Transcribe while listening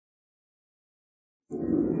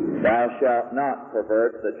Thou shalt not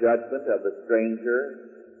pervert the judgment of the stranger,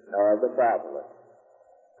 nor of the fatherless,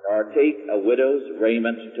 nor take a widow's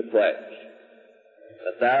raiment to pledge.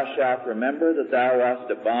 But thou shalt remember that thou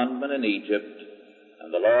wast a bondman in Egypt,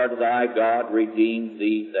 and the Lord thy God redeemed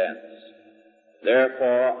thee thence.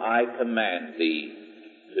 Therefore I command thee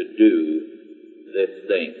to do this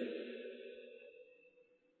thing.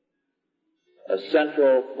 A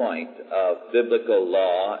central point of biblical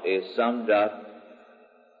law is summed up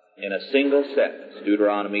in a single sentence,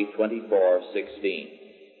 Deuteronomy 24:16.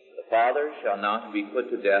 The father shall not be put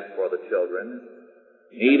to death for the children,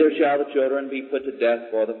 neither shall the children be put to death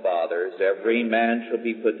for the fathers. Every man shall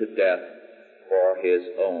be put to death for his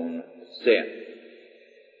own sin.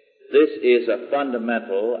 This is a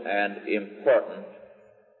fundamental and important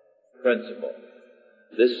principle.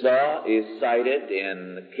 This law is cited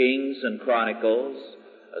in Kings and Chronicles,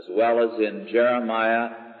 as well as in Jeremiah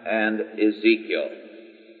and Ezekiel.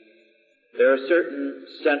 There are certain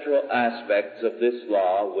central aspects of this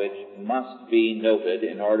law which must be noted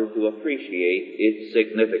in order to appreciate its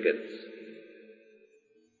significance.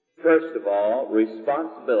 First of all,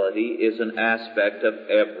 responsibility is an aspect of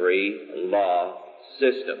every law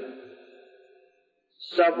system.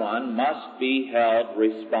 Someone must be held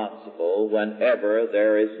responsible whenever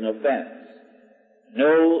there is an offense.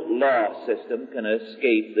 No law system can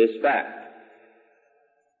escape this fact.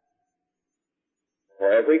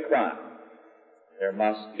 For every crime, there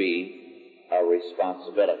must be a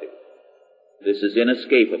responsibility. This is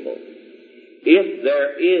inescapable. If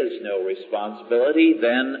there is no responsibility,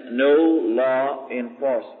 then no law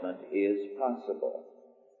enforcement is possible.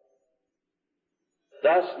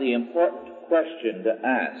 Thus, the important question to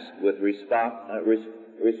ask with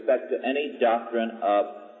respect to any doctrine of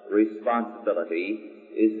responsibility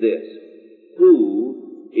is this: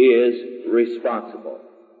 who is responsible?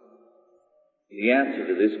 The answer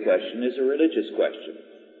to this question is a religious question.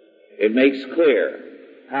 It makes clear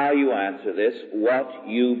how you answer this, what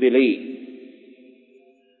you believe.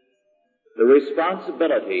 The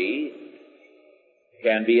responsibility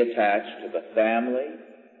can be attached to the family,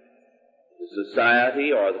 the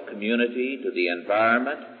society or the community, to the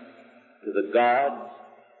environment, to the gods,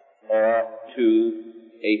 or to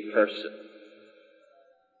a person.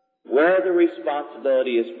 Where the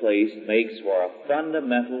responsibility is placed makes for a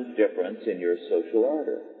fundamental difference in your social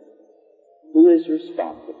order. Who is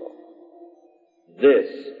responsible? This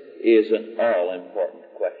is an all-important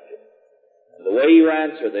question. And the way you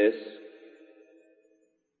answer this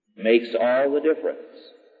makes all the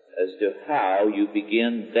difference as to how you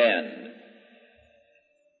begin then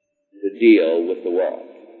to deal with the world.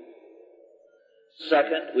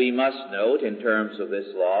 Second, we must note in terms of this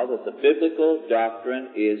law that the biblical doctrine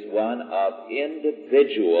is one of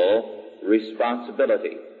individual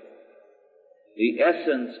responsibility. The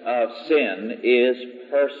essence of sin is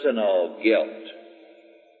personal guilt.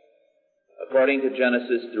 According to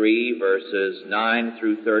Genesis 3, verses 9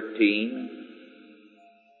 through 13,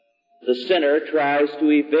 the sinner tries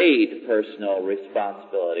to evade personal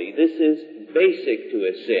responsibility. This is basic to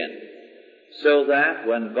his sin. So that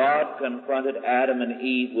when God confronted Adam and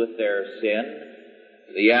Eve with their sin,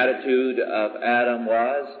 the attitude of Adam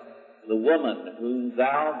was, "The woman whom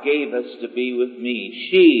thou gavest to be with me,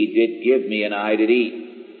 she did give me and I did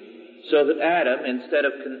eat." So that Adam, instead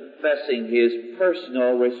of confessing his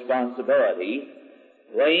personal responsibility,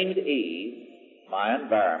 blamed Eve, my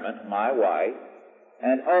environment, my wife,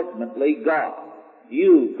 and ultimately God.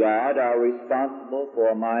 You, God, are responsible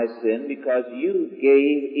for my sin because you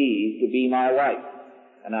gave Eve to be my wife.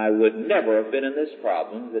 And I would never have been in this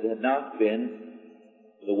problem if it had not been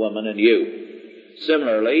the woman and you.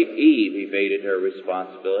 Similarly, Eve evaded her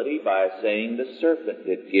responsibility by saying, "The serpent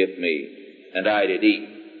did give me, and I did eat."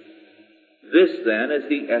 This, then, is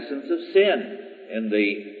the essence of sin in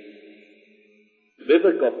the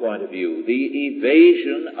biblical point of view, the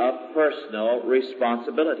evasion of personal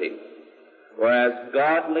responsibility. Whereas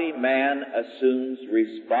godly man assumes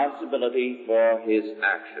responsibility for his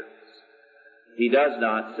actions. He does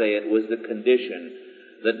not say it was the condition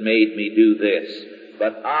that made me do this,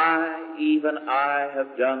 but I, even I,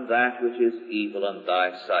 have done that which is evil in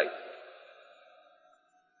thy sight.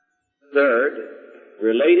 Third,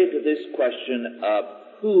 related to this question of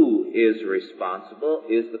who is responsible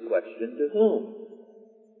is the question to whom.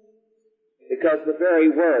 Because the very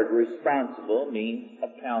word responsible means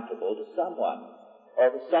accountable to someone or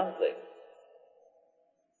to something.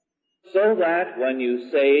 So that when you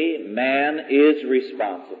say man is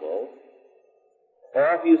responsible,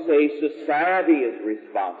 or if you say society is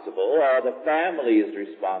responsible, or the family is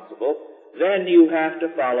responsible, then you have to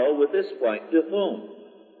follow with this point, to whom?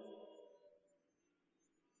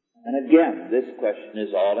 And again, this question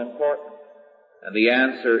is all important. And the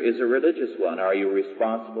answer is a religious one. Are you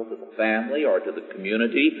responsible to the family or to the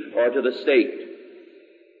community or to the state?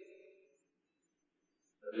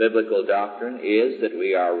 The biblical doctrine is that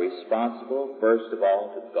we are responsible, first of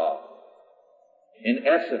all, to God. In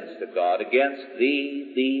essence, to God. Against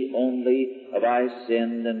thee only have I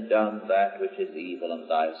sinned and done that which is evil in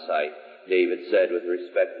thy sight, David said with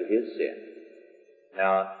respect to his sin.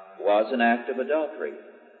 Now, it was an act of adultery,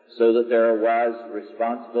 so that there was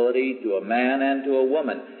responsibility to a man and to a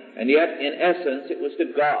woman. And yet, in essence, it was to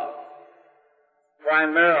God.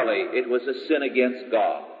 Primarily, it was a sin against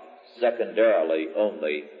God. Secondarily,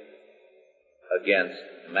 only against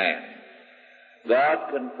man.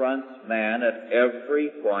 God confronts man at every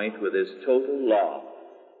point with his total law,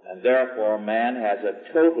 and therefore man has a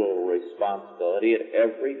total responsibility at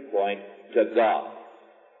every point to God.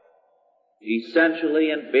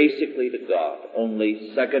 Essentially and basically to God,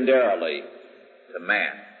 only secondarily to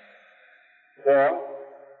man. For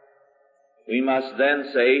we must then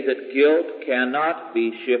say that guilt cannot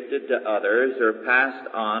be shifted to others or passed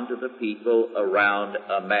on to the people around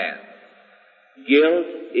a man. Guilt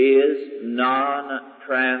is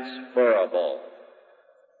non-transferable.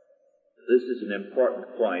 This is an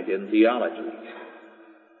important point in theology.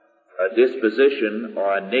 A disposition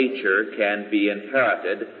or a nature can be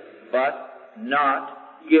inherited, but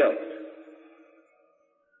not guilt.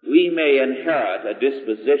 We may inherit a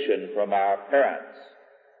disposition from our parents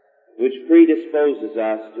which predisposes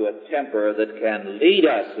us to a temper that can lead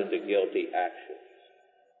us into guilty actions,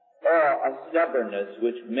 or a stubbornness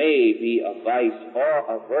which may be a vice or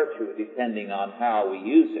a virtue depending on how we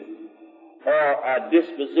use it, or a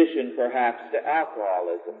disposition perhaps to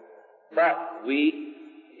alcoholism. But we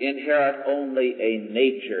inherit only a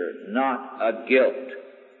nature, not a guilt.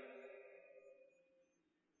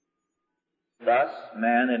 Thus,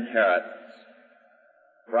 man inherits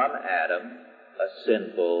from Adam a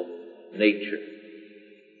sinful nature.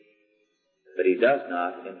 But he does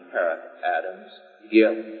not inherit Adam's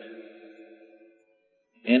guilt.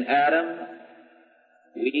 In Adam,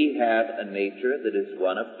 we have a nature that is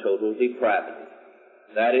one of total depravity.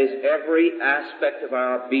 That is, every aspect of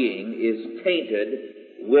our being is tainted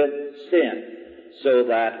with sin, so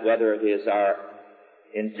that whether it is our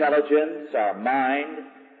intelligence, our mind,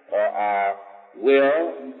 or our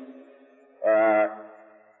will, or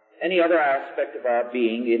any other aspect of our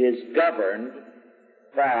being, it is governed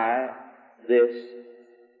by this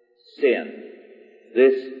sin,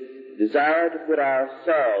 this desire to put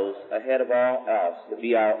ourselves ahead of all else, to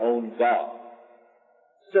be our own God.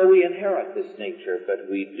 So we inherit this nature, but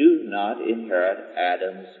we do not inherit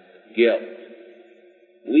Adam's guilt.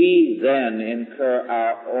 We then incur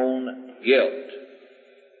our own guilt.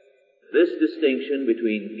 This distinction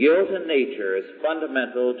between guilt and nature is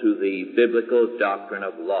fundamental to the biblical doctrine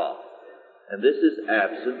of law, and this is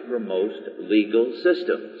absent from most legal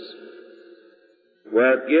systems.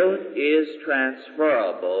 Where guilt is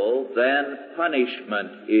transferable, then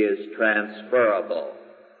punishment is transferable.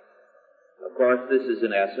 Of course, this is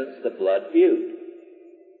in essence the blood feud.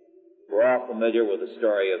 We're all familiar with the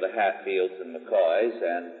story of the Hatfields and McCoys,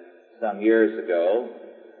 and some years ago,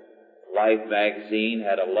 Life magazine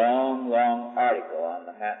had a long article on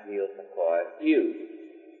the Hatfield-McCoy feud.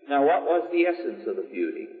 Now, what was the essence of the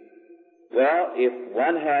feuding? Well, if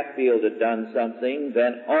one Hatfield had done something,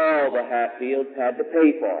 then all the Hatfields had to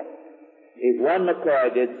pay for it. If one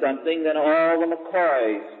McCoy did something, then all the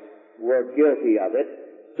McCoys were guilty of it,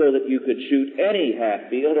 so that you could shoot any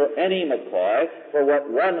Hatfield or any McCoy for what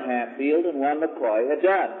one Hatfield and one McCoy had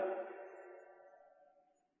done.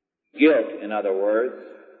 Guilt, in other words,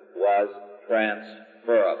 was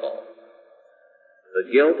transferable. The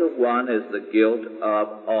guilt of one is the guilt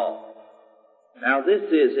of all. Now, this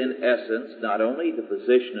is, in essence, not only the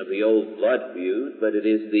position of the old blood feud, but it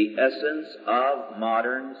is the essence of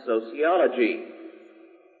modern sociology.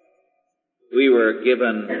 We were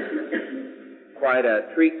given quite a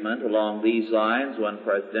treatment along these lines when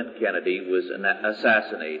President Kennedy was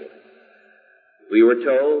assassinated. We were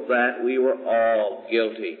told that we were all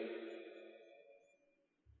guilty.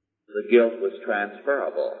 The guilt was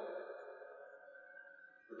transferable.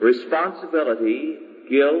 Responsibility,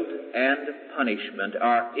 guilt, and punishment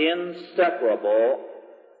are inseparable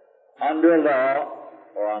under law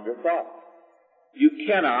or under thought. You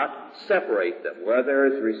cannot separate them. Where there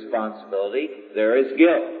is responsibility, there is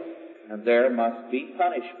guilt, and there must be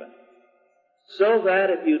punishment. So that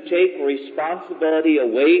if you take responsibility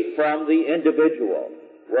away from the individual,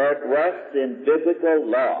 where it rests in biblical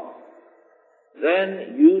law,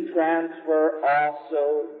 then you transfer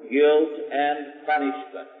also guilt and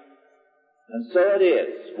punishment. And so it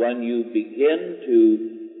is when you begin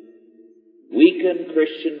to weaken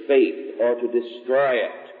Christian faith or to destroy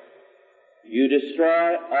it. You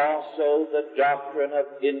destroy also the doctrine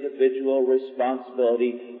of individual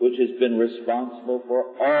responsibility, which has been responsible for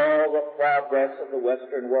all the progress of the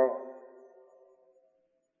Western world.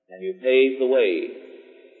 And you pave the way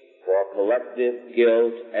for collective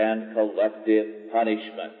guilt and collective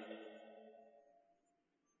punishment.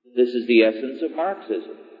 This is the essence of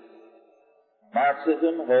Marxism.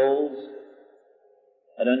 Marxism holds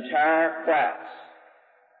an entire class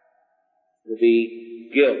to be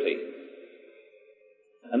guilty.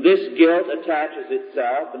 And this guilt attaches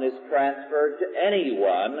itself and is transferred to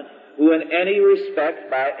anyone who in any respect,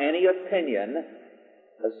 by any opinion,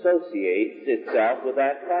 associates itself with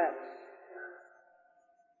that class.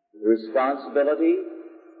 Responsibility,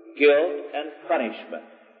 guilt, and punishment,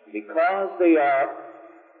 because they are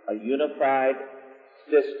a unified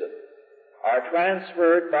system, are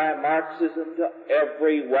transferred by Marxism to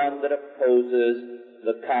everyone that opposes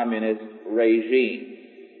the communist regime.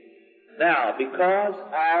 Now, because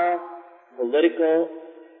our political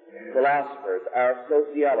philosophers, our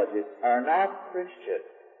sociologists, are not Christian,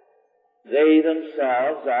 they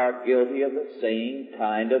themselves are guilty of the same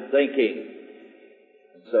kind of thinking.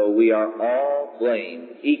 So we are all blamed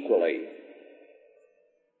equally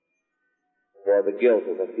for the guilt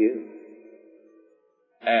of a few.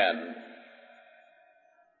 And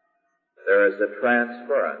there is a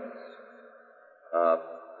transference of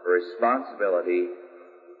responsibility,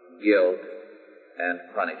 guilt, and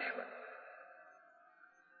punishment.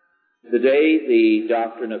 Today, the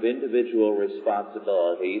doctrine of individual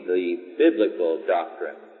responsibility, the biblical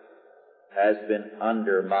doctrine, has been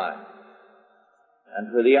undermined.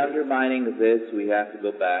 And for the undermining of this, we have to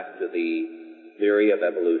go back to the theory of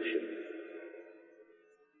evolution.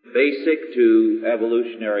 Basic to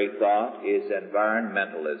evolutionary thought is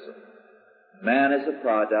environmentalism. Man is a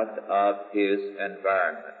product of his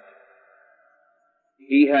environment.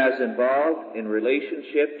 He has evolved in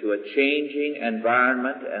relationship to a changing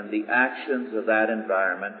environment and the actions of that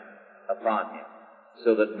environment upon him,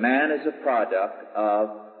 so that man is a product of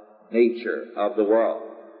nature, of the world.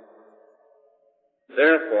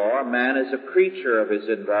 Therefore, man is a creature of his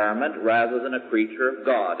environment rather than a creature of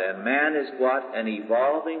God, and man is what an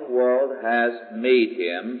evolving world has made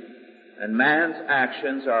him, and man's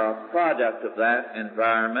actions are a product of that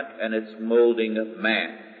environment and its molding of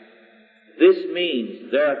man. This means,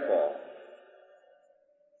 therefore,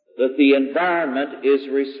 that the environment is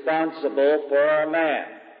responsible for a man,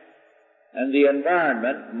 and the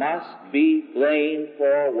environment must be blamed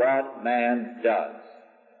for what man does.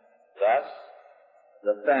 Thus,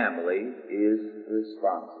 the family is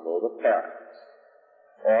responsible, the parents,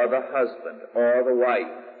 or the husband, or the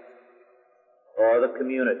wife, or the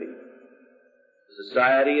community.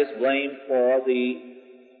 Society is blamed for the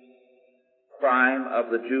crime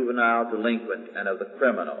of the juvenile delinquent and of the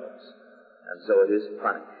criminals, and so it is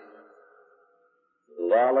punished. The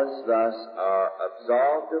lawless thus are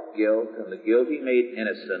absolved of guilt, and the guilty made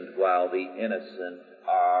innocent, while the innocent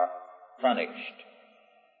are punished.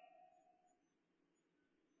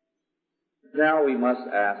 Now we must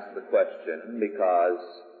ask the question, because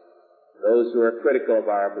those who are critical of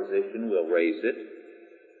our position will raise it: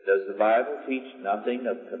 does the Bible teach nothing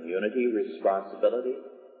of community responsibility?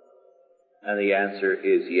 And the answer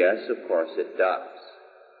is yes, of course it does.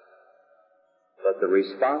 But the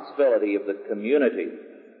responsibility of the community,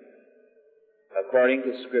 according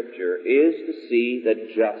to Scripture, is to see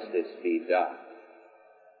that justice be done.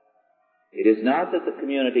 It is not that the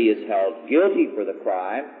community is held guilty for the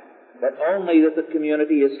crime, but only that the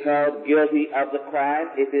community is held guilty of the crime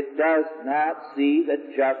if it does not see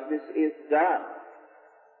that justice is done.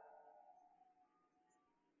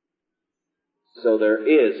 So there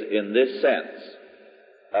is, in this sense,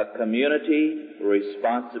 a community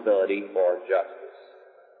responsibility for justice.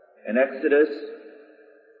 In Exodus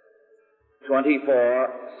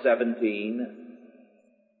 24:17,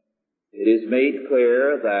 it is made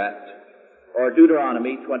clear that, or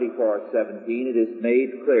Deuteronomy 24:17, it is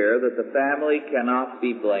made clear that the family cannot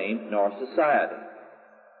be blamed, nor society.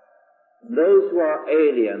 Those who are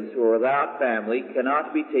aliens, who are without family,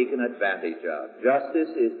 cannot be taken advantage of.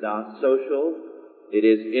 Justice is not social, it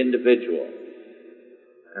is individual.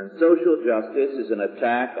 And social justice is an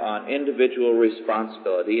attack on individual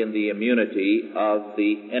responsibility and the immunity of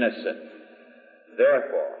the innocent.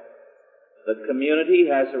 Therefore, the community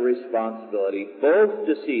has a responsibility both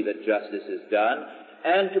to see that justice is done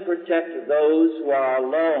and to protect those who are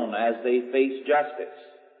alone as they face justice,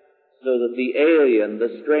 so that the alien,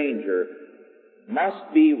 the stranger,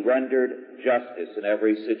 must be rendered justice in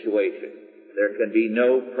every situation. There can be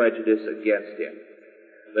no prejudice against him.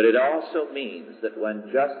 But it also means that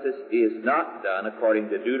when justice is not done, according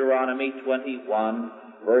to Deuteronomy 21,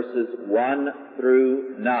 verses 1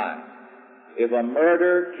 through 9, if a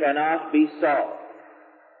murder cannot be solved,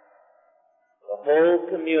 the whole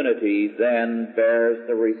community then bears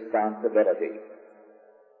the responsibility.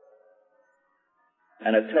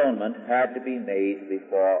 An atonement had to be made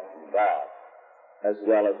before God, as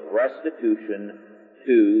well as restitution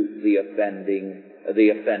to the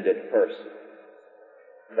offended person.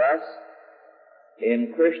 Thus,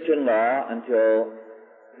 in Christian law, until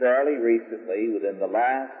fairly recently, within the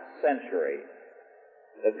last century,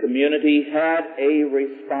 the community had a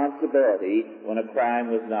responsibility when a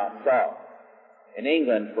crime was not solved. In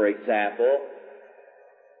England, for example,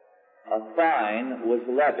 a fine was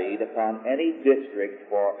levied upon any district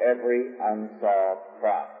for every unsolved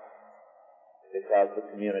crime, because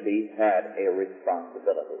the community had a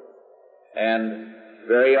responsibility. And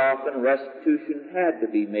very often restitution had to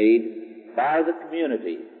be made by the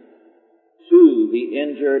community to the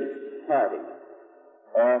injured party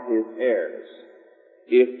or his heirs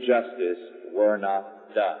if justice were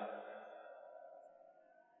not done.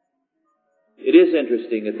 It is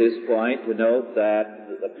interesting at this point to note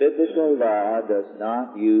that the biblical law does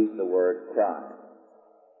not use the word crime.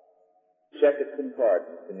 Check its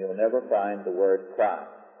concordance and you'll never find the word crime.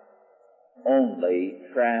 Only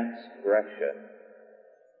transgression.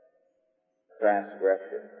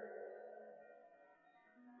 Transgression.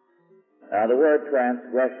 Now the word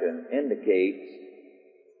transgression indicates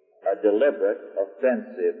a deliberate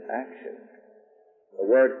offensive action. The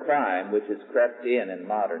word crime, which has crept in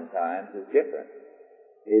modern times, is different.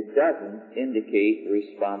 It doesn't indicate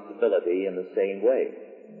responsibility in the same way.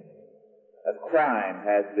 A crime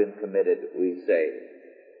has been committed, we say.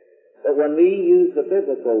 But when we use the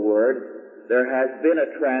biblical word, there has been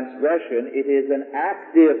a transgression. It is an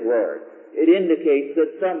active word. It indicates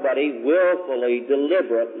that somebody willfully,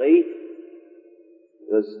 deliberately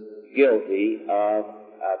was guilty of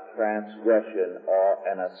a transgression or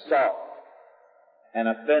an assault, an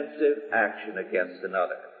offensive action against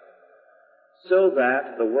another. So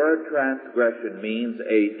that the word transgression means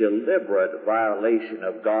a deliberate violation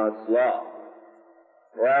of God's law.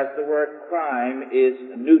 Whereas the word crime is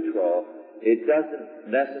neutral. It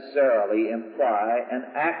doesn't necessarily imply an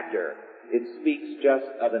actor. It speaks just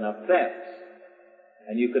of an offense.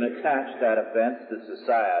 And you can attach that offense to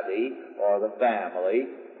society or the family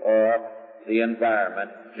or the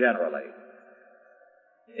environment generally.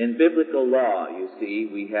 In biblical law, you see,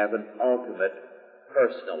 we have an ultimate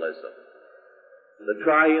personalism. The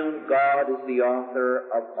triune God is the author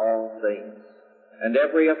of all things. And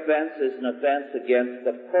every offense is an offense against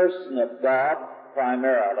the person of God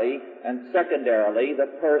primarily, and secondarily the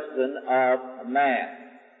person of man.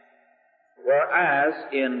 Whereas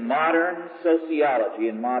in modern sociology,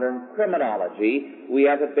 in modern criminology, we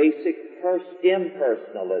have a basic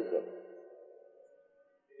impersonalism.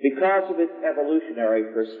 Because of its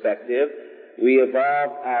evolutionary perspective, we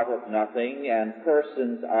evolved out of nothing, and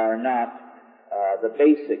persons are not the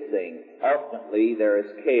basic thing. Ultimately, there is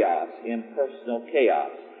chaos, impersonal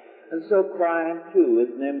chaos. And so crime, too,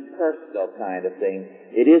 is an impersonal kind of thing.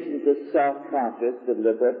 It isn't the self-conscious,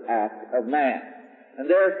 deliberate act of man. And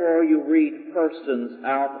therefore, you read persons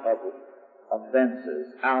out of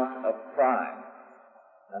offenses, out of crime.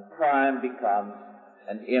 And crime becomes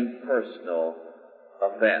an impersonal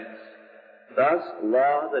offense. Thus,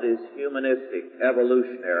 law that is humanistic,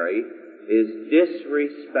 evolutionary, is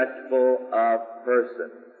disrespectful of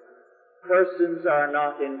persons. Persons are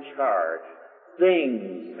not in charge.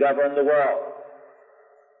 Things govern the world.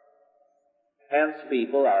 Hence,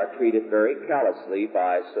 people are treated very callously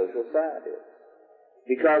by social scientists,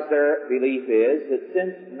 because their belief is that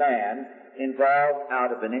since man evolved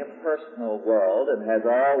out of an impersonal world and has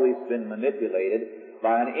always been manipulated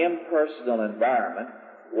by an impersonal environment,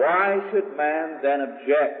 why should man then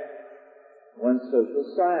object when social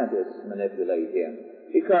scientists manipulate him?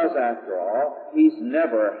 Because, after all, he's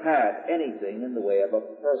never had anything in the way of a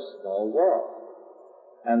personal world.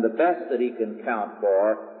 And the best that he can count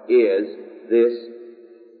for is this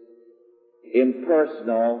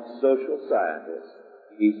impersonal social scientist.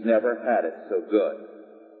 He's never had it so good.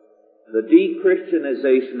 The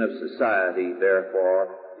de-Christianization of society,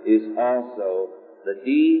 therefore, is also the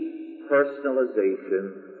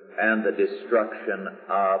depersonalization and the destruction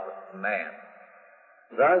of man.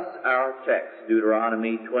 Thus, our text,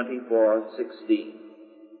 Deuteronomy 24:16,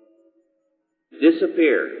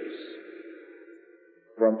 disappears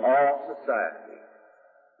from all society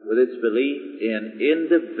with its belief in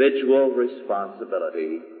individual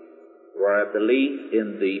responsibility where a belief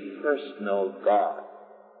in the personal God,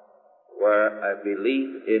 where a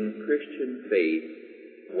belief in Christian faith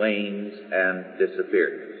wanes and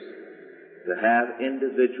disappears. To have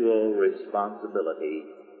individual responsibility,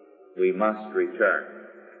 we must return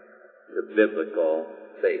to biblical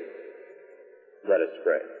faith. Let us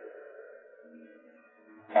pray.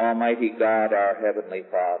 Almighty God, our Heavenly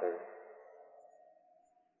Father,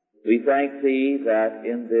 we thank Thee that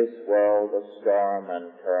in this world of storm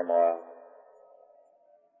and turmoil,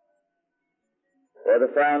 where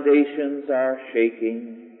the foundations are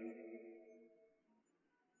shaking,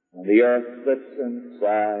 and the earth slips and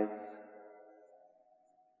slides,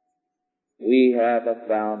 we have a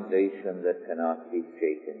foundation that cannot be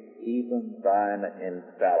shaken, even by an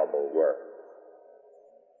infallible word.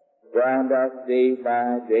 Ground us day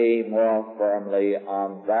by day more firmly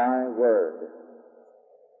on Thy word,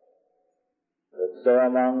 that so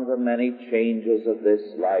among the many changes of this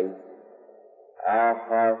life, our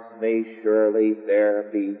hearts may surely there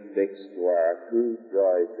be fixed where our true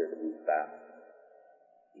joys are to be found,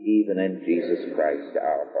 even in Jesus Christ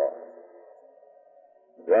our Lord.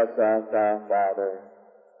 Bless us, our Father,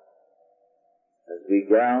 as we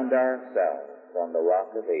ground ourselves on the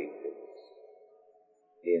rock of ages.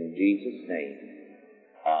 In Jesus' name,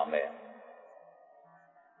 amen.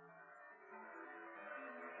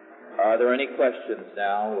 Are there any questions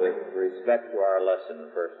now with respect to our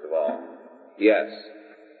lesson, first of all? Yes.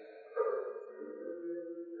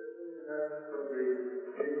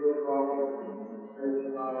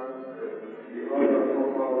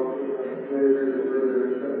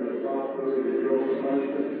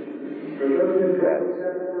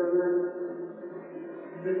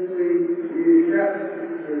 Since we accept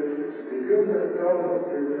the goodness of God,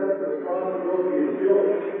 to accept the responsibility of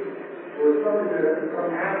guilt for something that has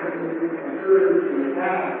come after us occurred in the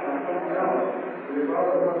past by someone else, and it's our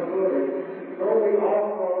responsibility. Don't we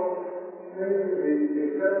also think we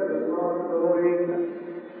accept the responsibility?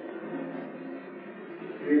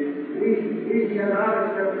 We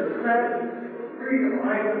cannot accept the credit for freedom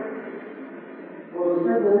either, for the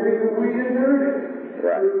simple reason we inherited it.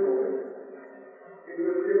 Right. It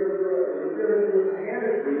was given to us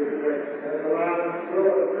handed to us as a lot of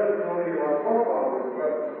testimony of our forefathers,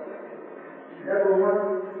 but never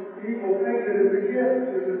once people think that it's a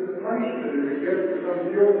gift. This is the punishment. It's a gift for some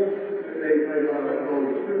guilt that they place on that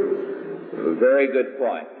Holy Spirit. Very good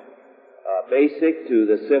point. Basic to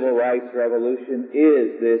the Civil Rights Revolution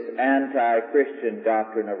is this anti-Christian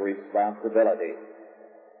doctrine of responsibility.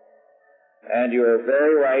 And you are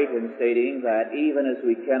very right in stating that even as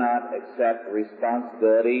we cannot accept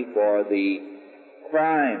responsibility for the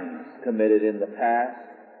crimes committed in the past,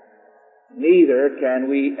 neither can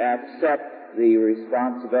we accept the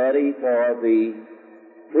responsibility for the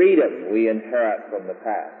freedom we inherit from the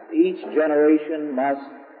past. Each generation must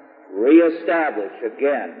reestablish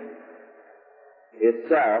again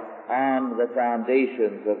itself on the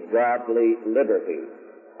foundations of godly liberty,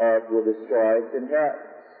 or it will destroy its inheritance.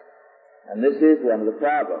 And this is one of the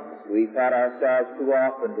problems. We pat ourselves too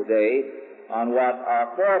often today on what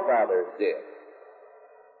our forefathers did.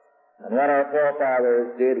 And what our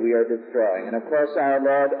forefathers did, we are destroying. And of course our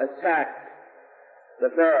Lord attacked the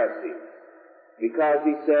Pharisees because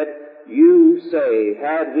He said, "You say,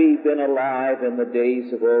 had we been alive in the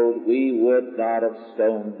days of old, we would not have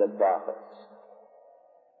stoned the prophets."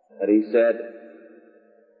 But He said,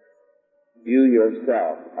 "You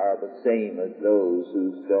yourself are the same as those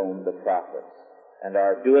who stoned the prophets, and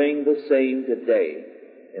are doing the same today,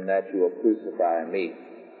 in that you will crucify me."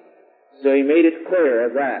 So He made it clear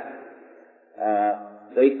that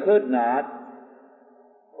they could not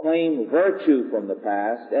claim virtue from the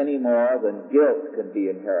past any more than guilt can be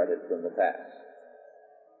inherited from the past.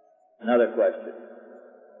 Another question.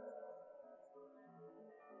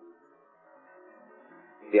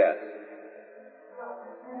 Yes.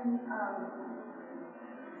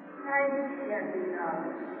 Christ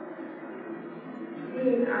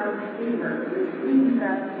being our Redeemer redeems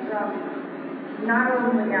us from not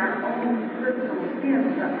only our own personal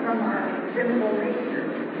sins, but from our sinful nature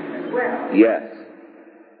as well. Yes.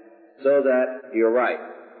 So that, you're right,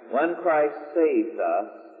 when Christ saves us,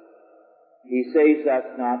 He saves us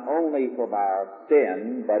not only from our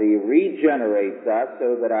sin, but He regenerates us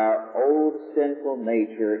so that our old sinful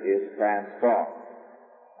nature is transformed.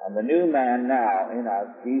 And the new man now in us,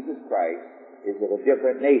 Jesus Christ, is of a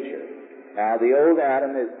different nature. Now the old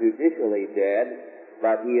Adam is judicially dead,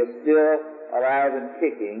 but he is still alive and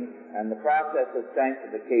kicking, and the process of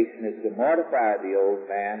sanctification is to mortify the old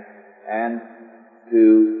man and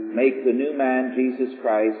to make the new man, Jesus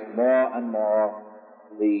Christ, more and more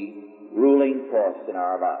the ruling force in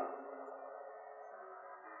our life.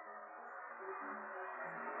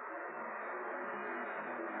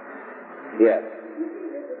 Yes.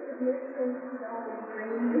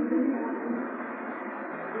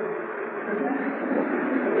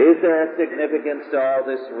 Is there a significance to all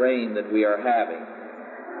this rain that we are having?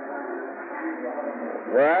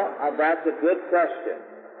 Well, that's a good question.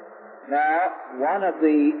 Now, one of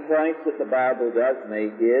the points that the Bible does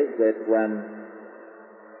make is that when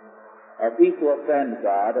our people offend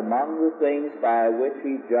God, among the things by which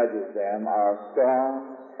He judges them are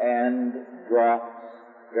storms and droughts,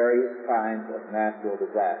 various kinds of natural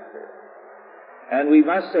disasters. And we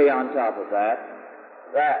must say on top of that,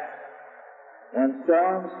 that when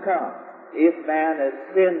storms come, if man has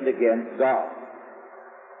sinned against God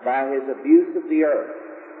by his abuse of the earth,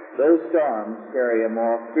 those storms carry a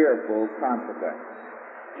more fearful consequence.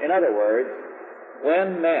 In other words,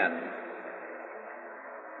 when men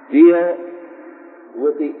deal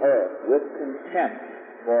with the earth with contempt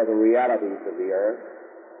for the realities of the earth,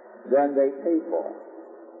 then they pay for it.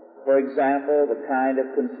 For example, the kind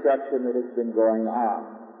of construction that has been going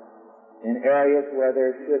on in areas where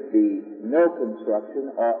there should be no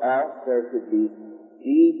construction, or else there should be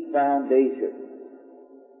deep foundations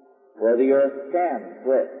where the earth can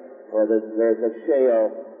slip, or there's a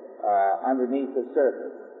shale underneath the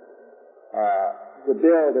surface. To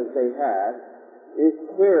build as they have is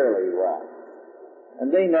clearly wrong.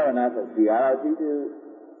 And they know enough of geology to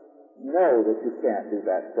know that you can't do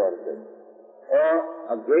that sort of thing.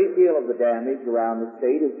 Or a great deal of the damage around the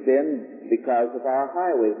state has been because of our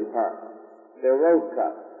highway department. Their road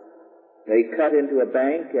cuts. They cut into a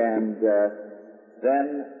bank, and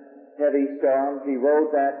then heavy storms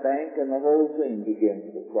erode that bank, and the whole thing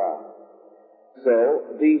begins to cry.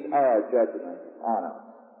 So these are judgments on us.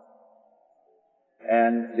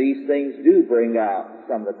 And these things do bring out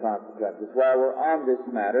some of the consequences. While we're on this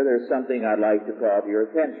matter, there's something I'd like to call to your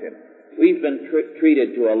attention. We've been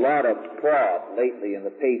treated to a lot of fraud lately in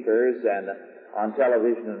the papers and on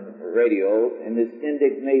television and radio in this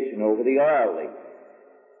indignation over the oil leak.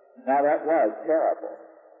 Now that was terrible.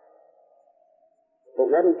 But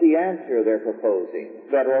what is the answer they're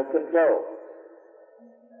proposing? Federal control.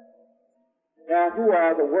 Now, who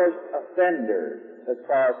are the worst offenders as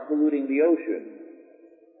far as polluting the ocean?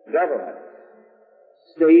 Government,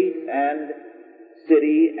 state and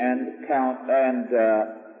city and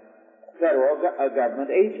federal government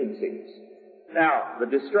agencies. Now, the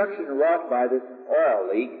destruction wrought by this oil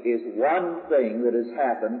leak is one thing that has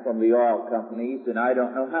happened from the oil companies in I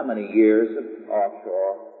don't know how many years of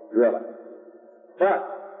offshore drilling. But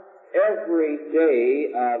every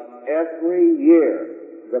day of every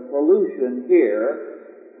year, the pollution here,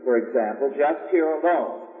 for example, just here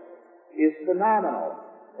alone, is phenomenal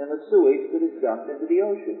in the sewage that is dumped into the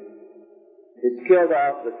ocean. It's killed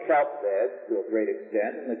off the kelp beds to a great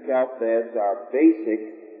extent, and the kelp beds are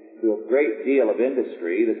basic to a great deal of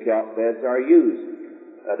industry. The kelp beds are used.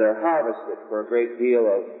 They're harvested for a great deal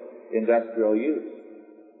of industrial use.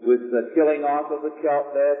 With the killing off of the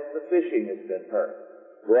kelp beds, the fishing has been hurt.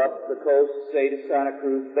 Go up the coast, say to Santa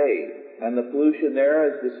Cruz Bay, and the pollution there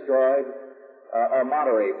has destroyed, or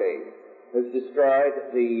Monterey Bay, has destroyed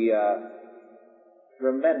the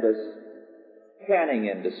tremendous canning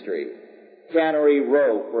industry. Cannery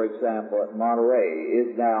Row, for example, at Monterey,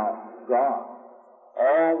 is now gone.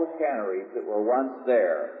 All the canneries that were once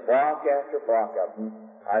there, block after block of them,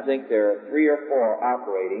 I think there are 3 or 4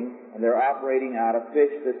 operating, and they're operating out of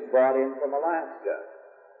fish that's brought in from Alaska.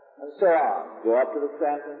 And so on. Go up to the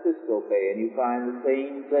San Francisco Bay and you find the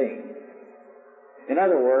same thing. In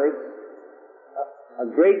other words, a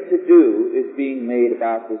great to-do is being made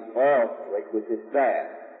about this oil slick, which is bad,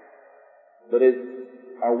 but is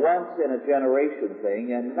a once-in-a-generation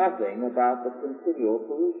thing, and nothing about the continual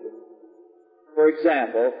pollution. For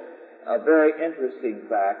example, a very interesting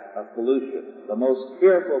fact of pollution. The most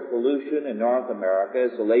fearful pollution in North America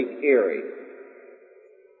is the Lake Erie.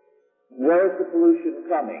 Where is the pollution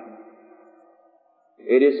coming?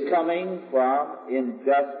 It is coming from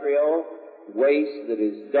industrial waste that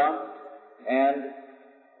is dumped and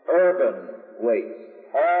urban waste,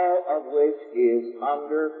 all of which is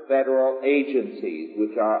under federal agencies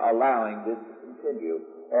which are allowing this to continue,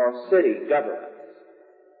 or city governments.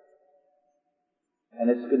 And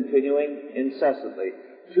it's continuing incessantly,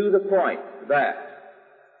 to the point that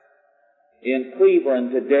in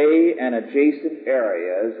Cleveland today and adjacent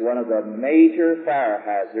areas, one of the major fire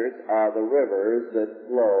hazards are the rivers that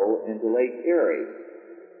flow into Lake Erie.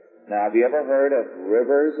 Now, have you ever heard of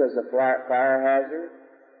rivers as a fire hazard?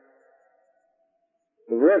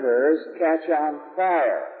 The rivers catch on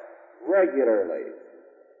fire regularly.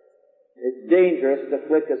 It's dangerous to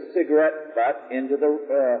flick a cigarette butt into the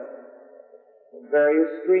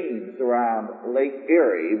various streams around Lake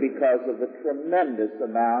Erie because of the tremendous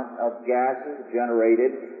amount of gases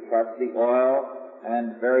generated, plus the oil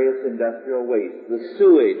and various industrial waste. The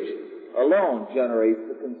sewage alone generates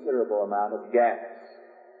a considerable amount of gas.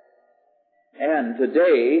 And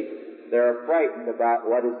today, they're frightened about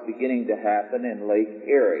what is beginning to happen in Lake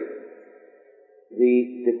Erie.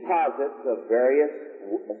 The deposits of various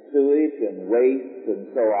sewage and waste and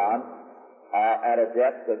so on are at a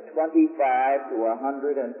depth of 25 to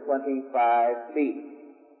 125 feet.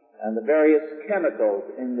 And the various chemicals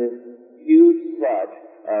in this huge sludge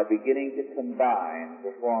are beginning to combine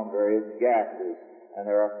to form various gases, and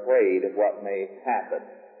they're afraid of what may happen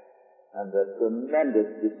and the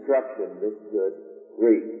tremendous destruction this could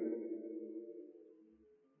reap.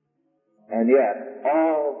 And yet,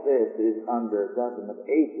 all this is under government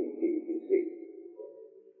agencies, you see.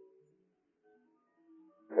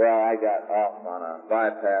 Well, I got off on a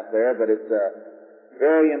bypass there, but it's a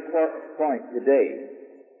very important point today,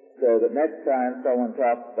 so that next time someone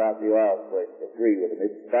talks about the oil slick, agree with them.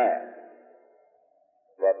 It's bad.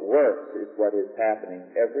 But worse is what is happening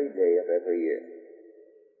every day of every year.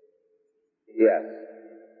 Yes?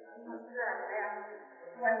 I'm not sure I asked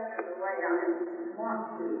the question the way I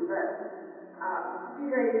want to, but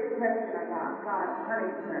you raised a question about God's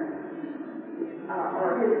punishment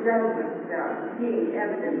or His judgment being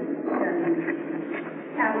evident in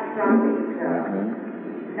catastrophic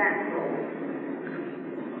natural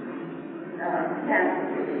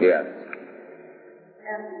catastrophes. Yes.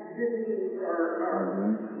 And disease or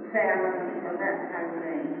famine or that kind of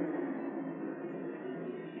thing.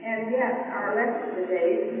 And yet, our lesson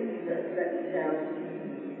today is that it's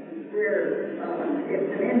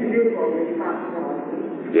an individual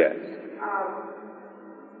responsibility. Yes.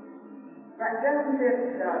 But doesn't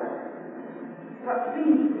it, what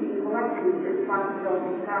seems to be collective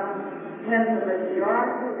responsibility comes when the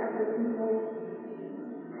majority of the people,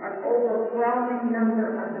 an overwhelming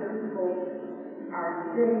number of the people are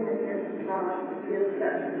sinning against God, is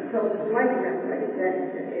so flagrantly that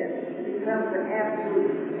it becomes an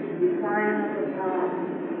absolute defiance of God.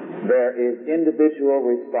 There is individual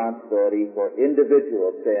responsibility for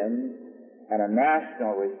individual sins and a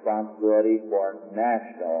national responsibility for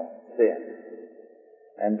national sins.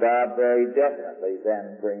 And God very definitely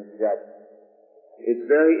then brings judgment. It's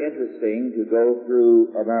very interesting to go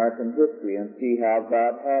through American history and see how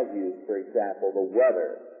God has used, for example, the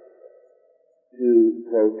weather to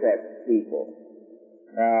protect people.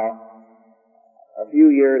 Now, a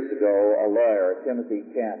few years ago, a lawyer, Timothy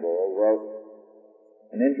Campbell, wrote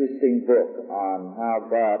an interesting book on how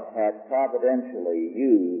God had providentially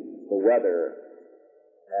used the weather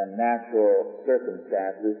and natural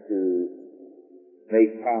circumstances to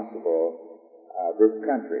make possible this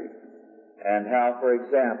country. And how, for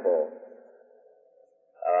example,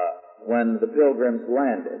 when the Pilgrims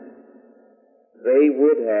landed, they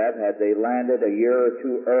would have, had they landed a year or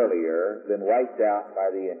two earlier, been wiped out by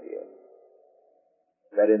the Indians.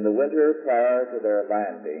 But in the winter prior to their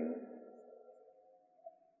landing,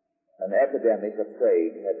 an epidemic of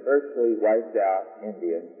plague had virtually wiped out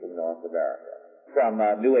Indians from North America, from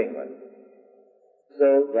New England,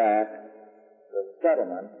 so that the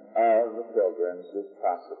settlement of the Pilgrims was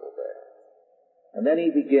possible there. And then he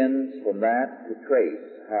begins from that to trace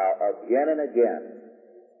how again and again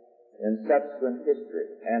in subsequent history,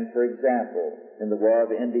 and for example, in the War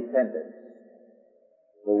of Independence,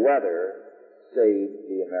 the weather saved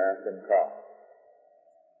the American cause.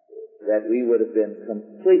 That we would have been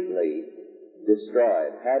completely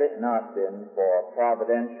destroyed had it not been for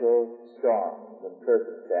providential storms and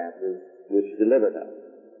circumstances which delivered us.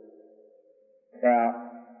 Now,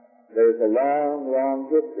 there's a long, long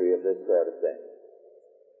history of this sort of thing,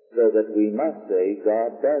 so that we must say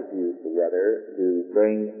God does use the weather to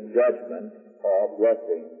bring judgment or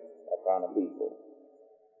blessing upon a people.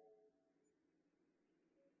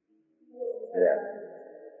 Yes.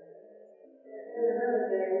 Another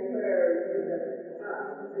thing where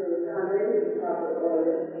the foundation problem or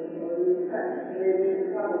you touch, maybe the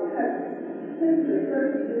problem touch. Since the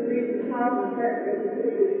first degree of problem that is the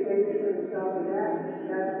case for itself and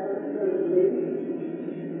that's what it's going to be.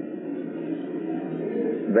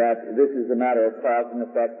 That this is a matter of cause and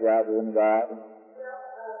effect rather than God?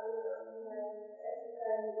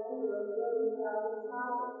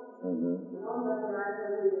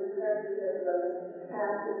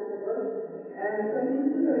 And so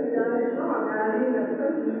you could have done it wrong. I mean, a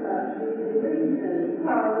person believes in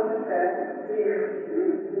cause and effect in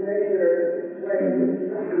the regular way, and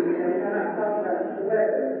I'm not talking about the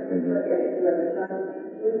weather, but it's the weather.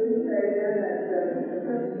 Would you say then that the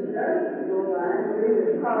person who does go by, I believe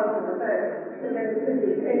it's cause and effect, to make a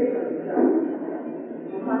case of himself.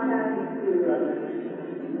 And what happens to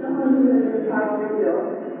someone who is in power of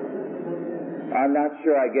guilt? I'm not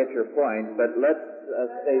sure I get your point, but let's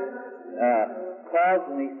say cause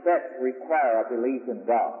and effect require a belief in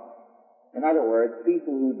God. In other words,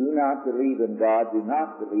 people who do not believe in God do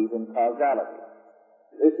not believe in causality.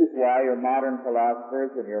 This is why your modern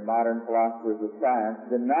philosophers and your modern philosophers of science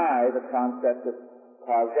deny the concept of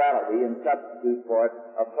causality and substitute for it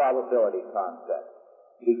a probability concept.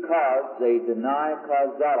 Because they deny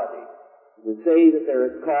causality. To say that there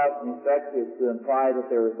is cause and effect is to imply that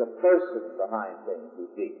there is a person behind things, you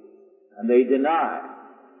see. And they deny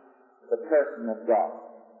the person of God.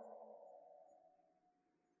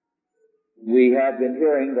 We have been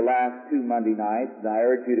hearing the last 2 Monday nights, and I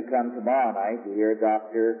urge you to come tomorrow night to hear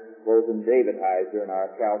Dr. Wilson David Heiser in our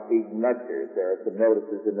Chalcedon lectures. There are some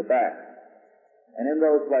notices in the back. And in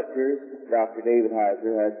those lectures, Dr. David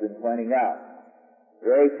Heiser has been pointing out,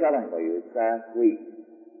 very tellingly this past week,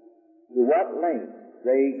 to what lengths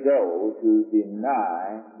they go to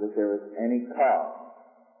deny that there is any cause.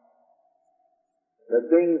 That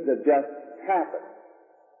things have just happened,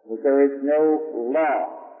 that there is no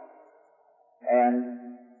law.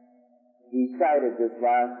 And he cited this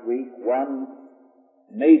last week one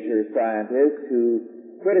major scientist who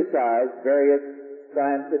criticized various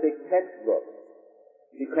scientific textbooks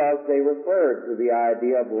because they referred to the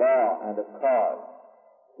idea of law and of cause,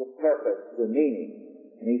 the purpose, the meaning.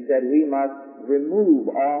 And he said we must remove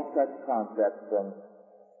all such concepts from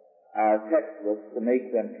our textbooks to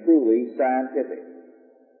make them truly scientific.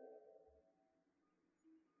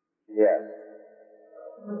 Yes.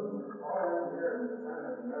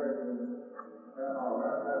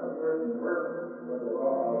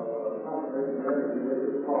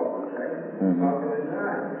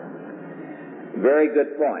 Very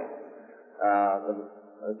good point.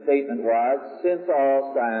 The statement was, since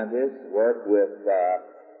all scientists work with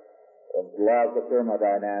laws of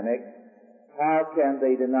thermodynamics, how can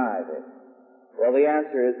they deny this? Well, the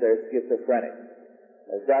answer is they're schizophrenic.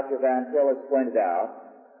 As Dr. Van Til has pointed out,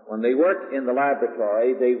 when they work in the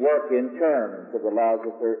laboratory, they work in terms of the laws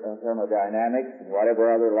of thermodynamics and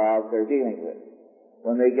whatever other laws they're dealing with.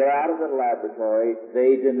 When they get out of the laboratory,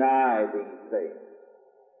 they deny these things.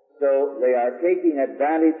 So they are taking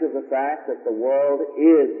advantage of the fact that the world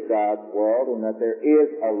is God's world and that there is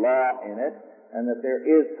a law in it and that there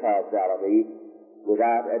is causality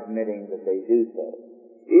without admitting that they do so.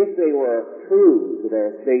 If they were true to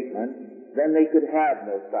their statement, then they could have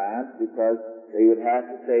no science because they would have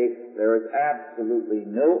to say there is absolutely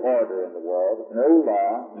no order in the world, no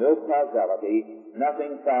law, no causality,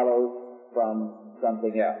 nothing follows from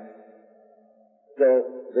something else.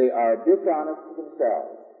 So they are dishonest to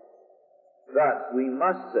themselves. Thus, we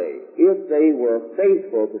must say, if they were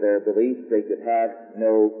faithful to their beliefs, they could have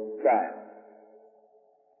no science.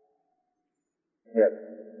 Yes.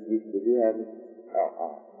 Did you have it?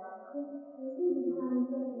 Oh.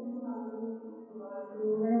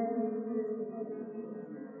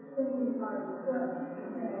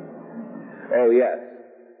 Oh, yes.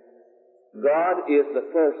 God is the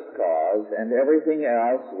first cause, and everything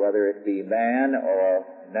else, whether it be man or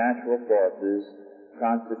natural forces,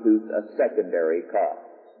 constitutes a secondary cause.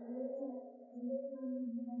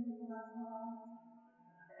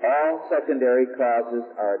 All secondary causes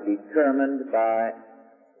are determined by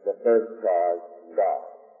the first cause, God.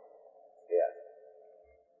 Yes.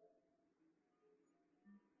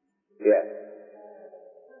 Yes.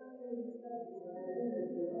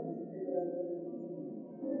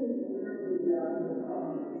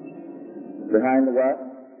 Behind the what?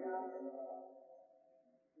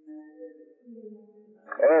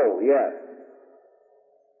 Oh, yes.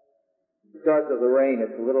 Because of the rain,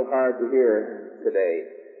 it's a little hard to hear today.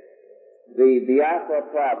 The Biafra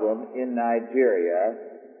problem in Nigeria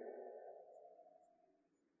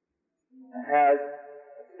has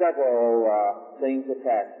several things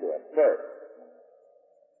attached to it. First,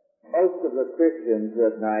 most of the Christians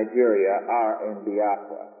of Nigeria are in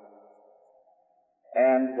Biafra.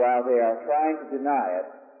 And while they are trying to deny it,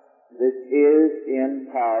 this is in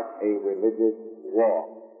part a religious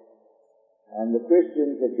war. And the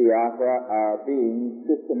Christians of Biafra are being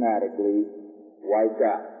systematically wiped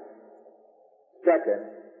out. Second,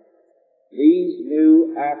 these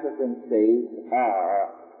new African states are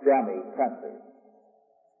dummy countries.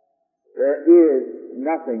 There is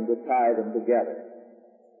nothing to tie them together.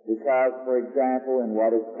 Because, for example, in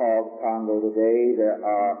what is called Congo today, there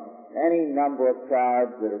are any number of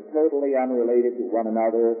tribes that are totally unrelated to one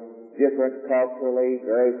another, different culturally,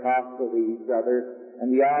 very hostile to each other, And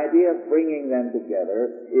the idea of bringing them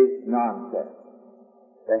together is nonsense.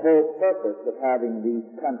 The whole purpose of having these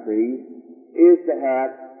countries is to have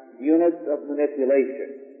units of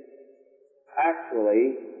manipulation.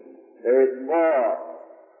 Actually, there is more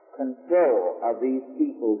control of these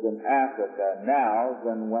peoples in Africa now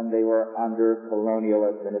than when they were under colonial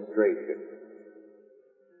administration.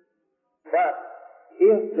 But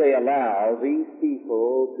if they allow these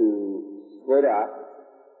people to split up,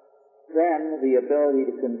 then the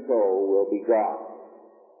ability to control will be gone.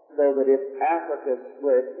 So that if Africa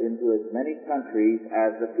split into as many countries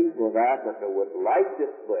as the people of Africa would like to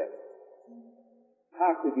split,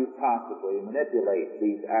 how could you possibly manipulate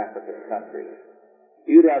these African countries?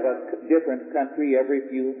 You'd have a different country every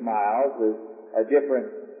few miles with a different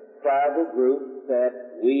tribal group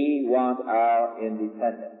that we want our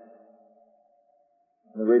independence.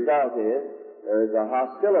 And the result is there is a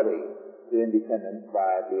hostility to independence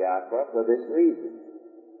by Biafra for this reason.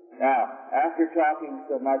 Now, after talking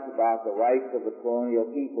so much about the rights of the colonial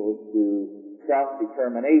peoples to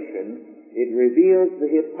self-determination, it reveals the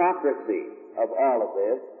hypocrisy of all of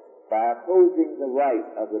this by opposing the right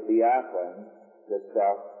of the Biafrans to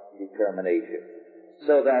self-determination.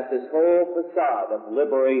 So that this whole facade of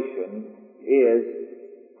liberation is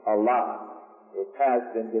a lie. It has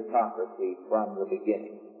been hypocrisy from the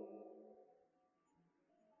beginning.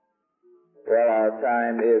 Well, our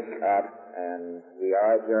time is up, and we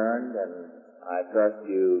are adjourned, and I trust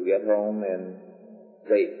you get home in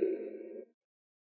safety.